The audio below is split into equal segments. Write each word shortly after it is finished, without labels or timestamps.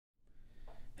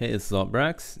Hey, this is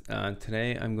Altbrax.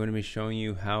 Today I'm going to be showing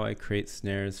you how I create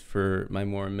snares for my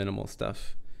more minimal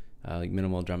stuff, like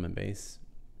minimal drum and bass.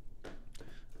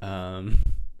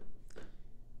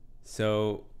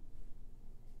 So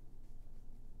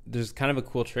there's kind of a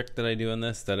cool trick that I do in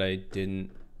this that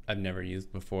I've never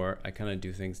used before. I kind of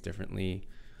do things differently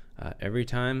every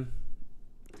time.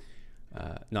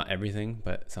 Not everything,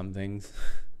 but some things.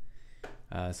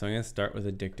 So I'm going to start with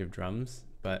addictive drums,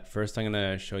 but first I'm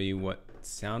going to show you what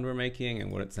sound we're making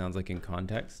and what it sounds like in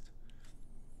context.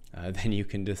 Then you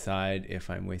can decide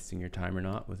if I'm wasting your time or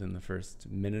not within the first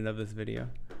minute of this video.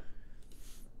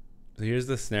 So here's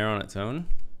the snare on its own.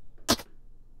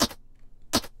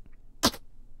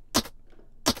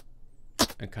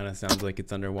 It kind of sounds like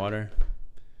it's underwater.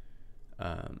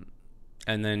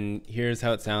 And then here's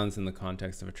how it sounds in the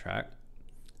context of a track.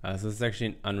 So this is actually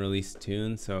an unreleased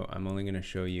tune, so I'm only going to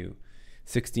show you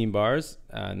 16 bars,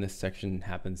 and this section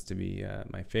happens to be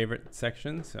my favorite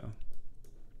section, so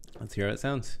let's hear how it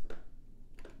sounds.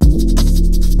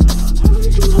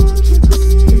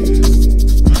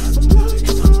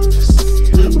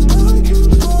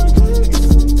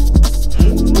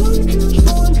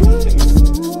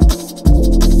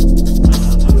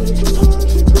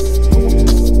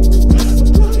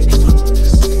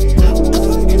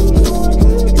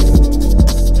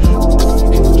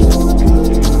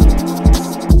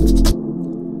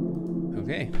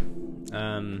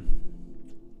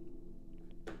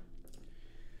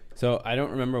 So I don't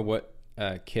remember what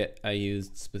kit I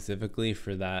used specifically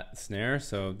for that snare,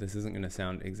 so this isn't going to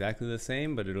sound exactly the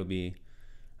same, but it'll be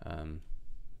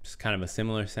just kind of a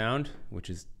similar sound, which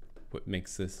is what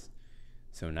makes this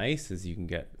so nice, is you can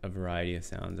get a variety of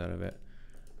sounds out of it.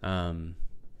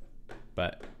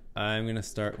 But I'm going to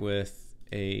start with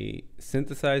a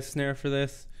synthesized snare for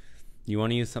this. You want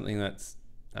to use something that's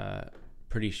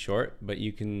pretty short, but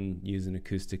you can use an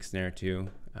acoustic snare too.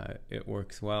 It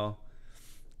works well.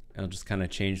 I'll just kind of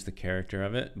change the character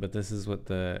of it, but this is what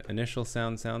the initial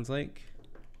sound sounds like.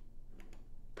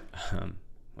 1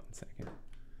 second.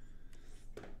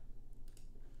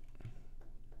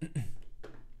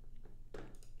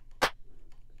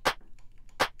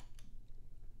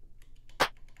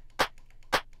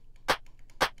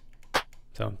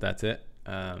 So that's it.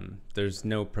 There's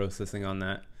no processing on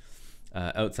that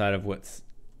outside of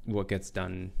what gets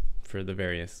done for the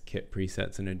various kit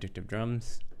presets and addictive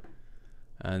drums.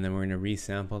 And then we're going to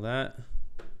resample that.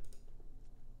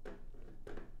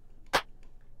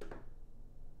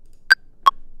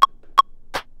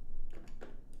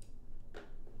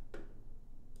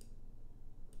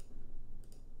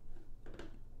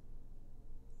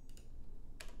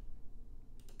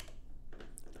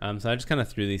 So I just kind of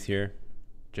threw these here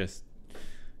just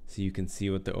so you can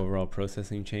see what the overall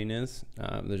processing chain is.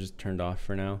 They're just turned off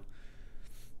for now.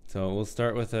 So we'll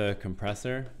start with a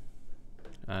compressor.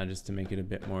 Just to make it a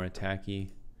bit more attacky.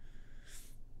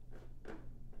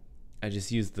 I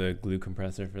just used the glue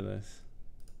compressor for this,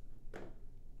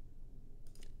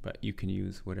 but you can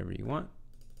use whatever you want.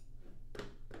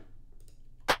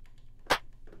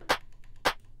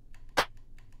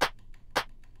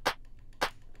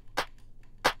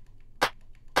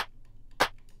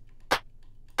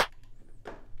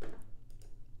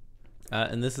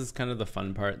 And this is kind of the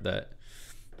fun part that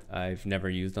I've never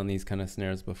used on these kind of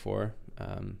snares before,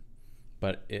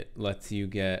 but it lets you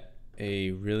get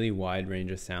a really wide range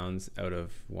of sounds out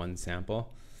of one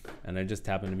sample. And I just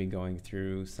happen to be going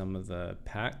through some of the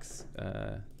packs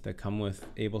that come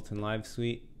with Ableton Live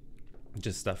Suite,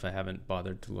 just stuff I haven't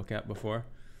bothered to look at before.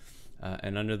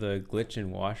 And under the glitch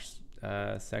and wash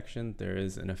section, there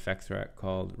is an effects rack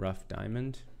called Rough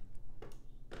Diamond.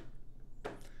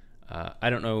 I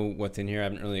don't know what's in here. I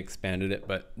haven't really expanded it,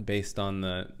 but based on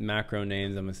the macro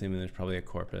names, I'm assuming there's probably a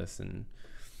corpus and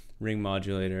ring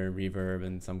modulator, reverb,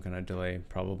 and some kind of delay,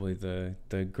 probably the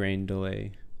grain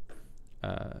delay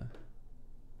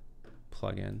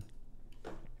plugin.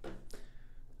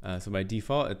 So by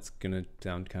default, it's going to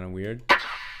sound kind of weird.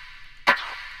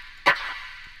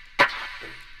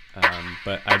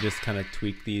 But I just kind of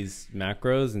tweak these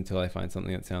macros until I find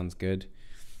something that sounds good.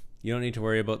 You don't need to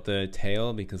worry about the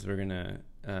tail because we're gonna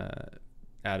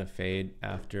add a fade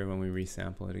after when we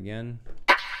resample it again.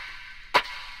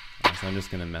 So I'm just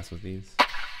gonna mess with these.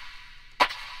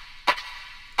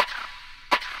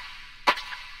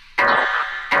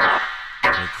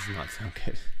 That does not sound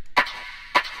good.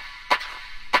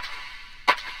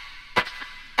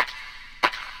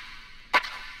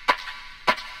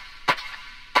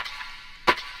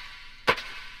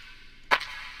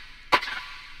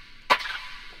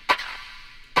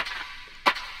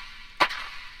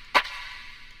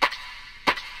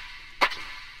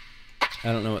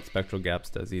 I don't know what spectral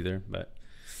gaps does either, but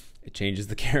it changes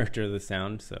the character of the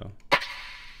sound, so.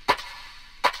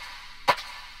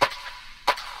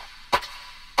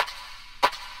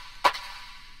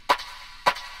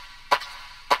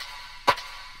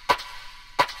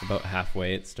 About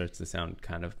halfway, it starts to sound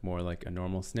kind of more like a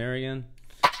normal snare again.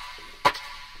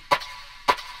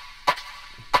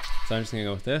 So I'm just gonna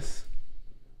go with this.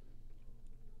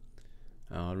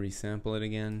 I'll resample it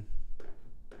again.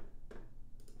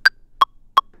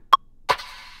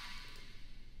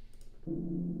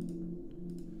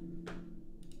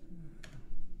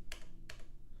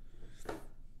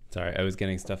 Sorry, I was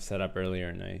getting stuff set up earlier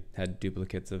and I had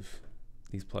duplicates of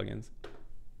these plugins.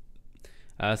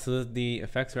 So the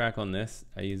effects rack on this,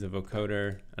 I use a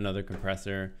vocoder, another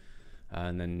compressor,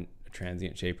 and then a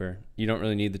transient shaper. You don't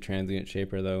really need the transient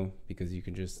shaper though, because you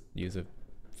can just use a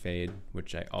fade,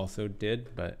 which I also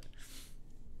did, but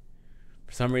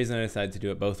for some reason I decided to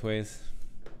do it both ways.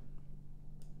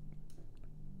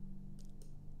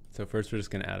 So first we're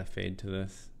just gonna add a fade to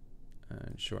this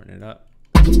and shorten it up.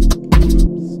 Oops.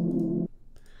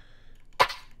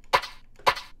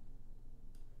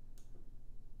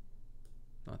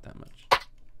 Not that much.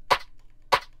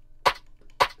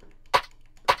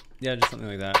 Yeah, just something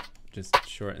like that. Just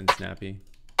short and snappy.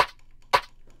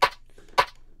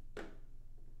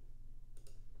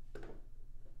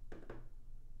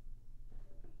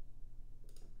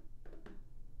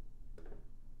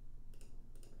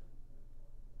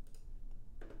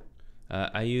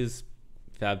 I use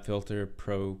FabFilter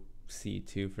Pro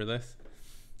C2 for this,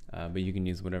 but you can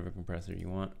use whatever compressor you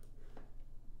want.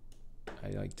 I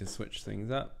like to switch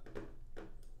things up.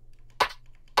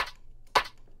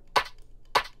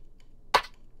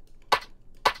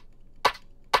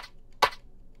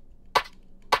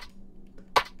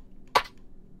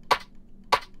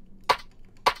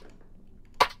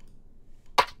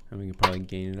 And we can probably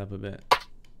gain it up a bit.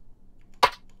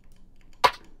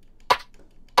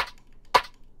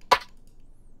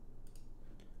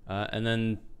 And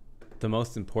then the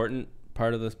most important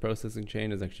part of this processing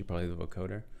chain is actually probably the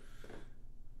vocoder.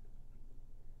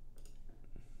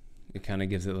 It kind of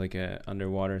gives it like a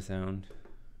underwater sound.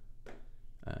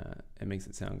 It makes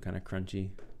it sound kind of crunchy.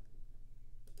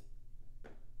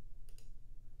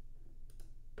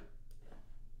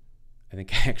 I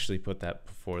think I actually put that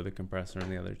before the compressor on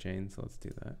the other chain, so let's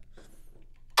do that.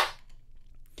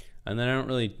 And then I don't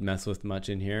really mess with much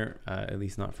in here, at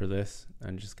least not for this.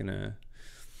 I'm just gonna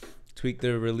tweak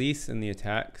the release and the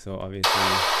attack. So obviously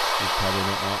you probably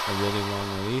don't want a really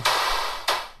long release.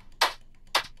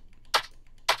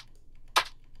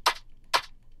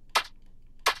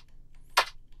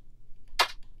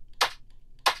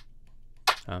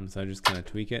 So I just kind of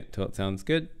tweak it till it sounds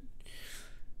good.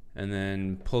 And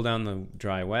then pull down the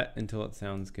dry wet until it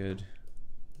sounds good.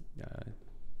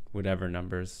 Whatever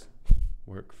numbers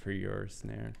work for your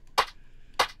snare.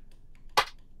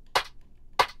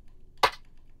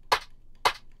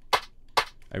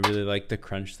 I really like the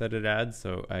crunch that it adds,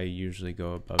 so I usually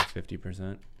go above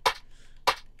 50%.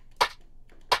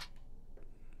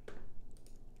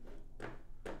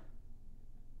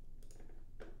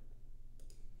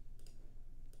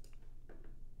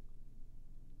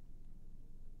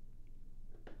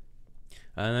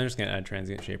 And I'm just gonna add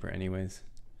transient shaper anyways.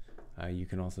 You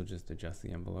can also just adjust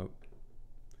the envelope.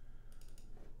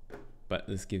 But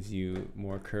this gives you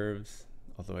more curves,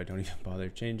 although I don't even bother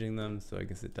changing them, so I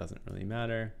guess it doesn't really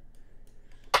matter.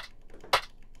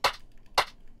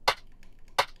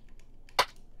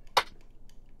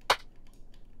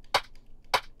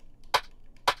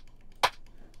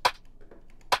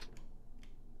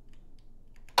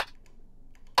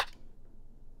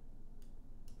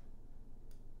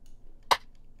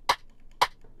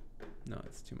 No,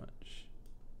 it's too much.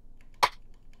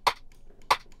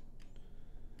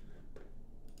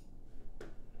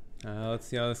 Let's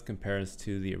see how this compares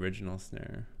to the original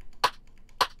snare.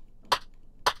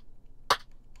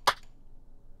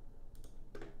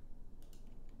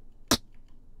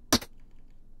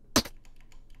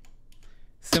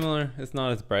 Similar, it's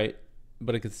not as bright,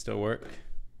 but it could still work.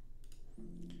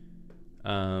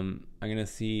 I'm gonna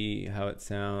see how it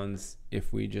sounds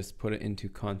if we just put it into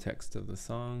context of the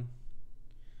song.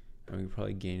 And we can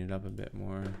probably gain it up a bit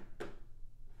more.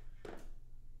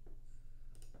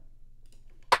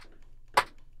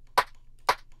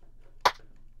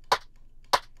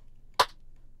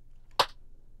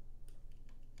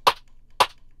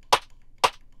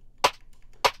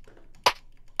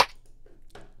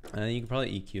 You can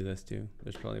probably EQ this too.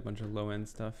 There's probably a bunch of low end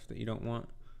stuff that you don't want.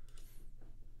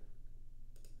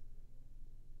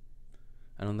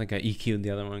 I don't think I EQ'd the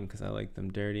other one because I like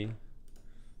them dirty.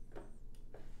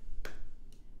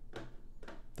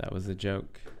 That was a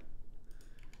joke.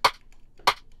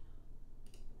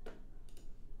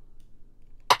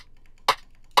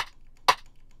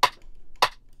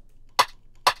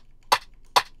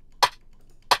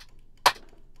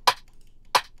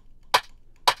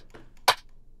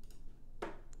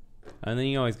 And then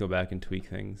you always go back and tweak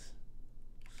things.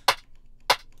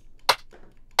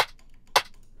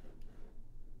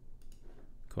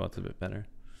 Cool, it's a bit better.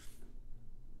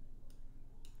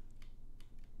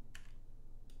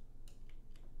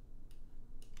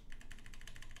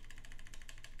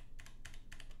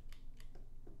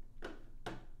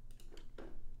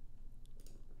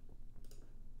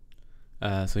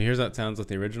 So here's how it sounds with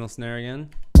the original snare again.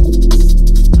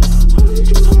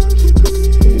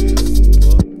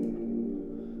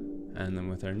 And then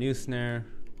with our new snare.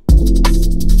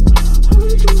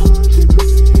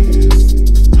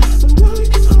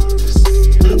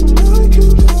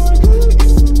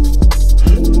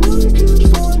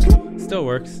 Still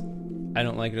works. I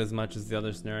don't like it as much as the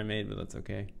other snare I made, but that's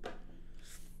okay.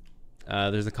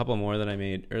 There's a couple more that I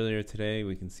made earlier today.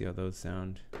 We can see how those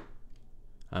sound.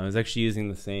 I was actually using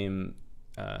the same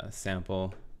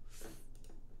sample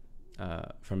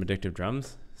from Addictive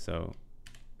Drums, so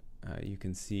you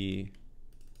can see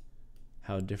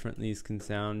how different these can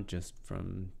sound just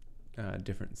from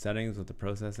different settings with the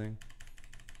processing.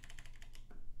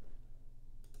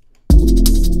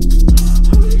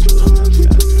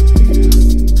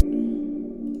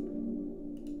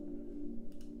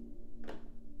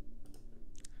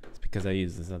 It's because I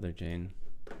use this other chain.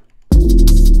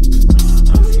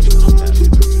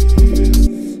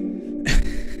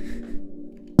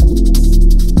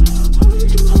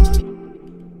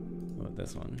 What about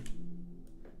this one?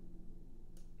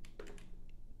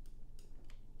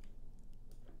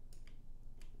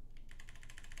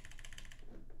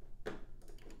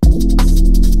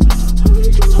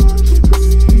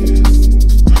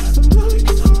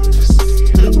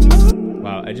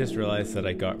 Wow, I just realized that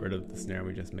I got rid of the snare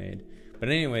we just made. But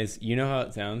anyways, you know how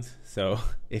it sounds. So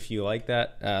if you like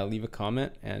that, leave a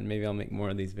comment and maybe I'll make more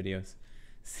of these videos.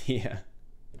 See ya.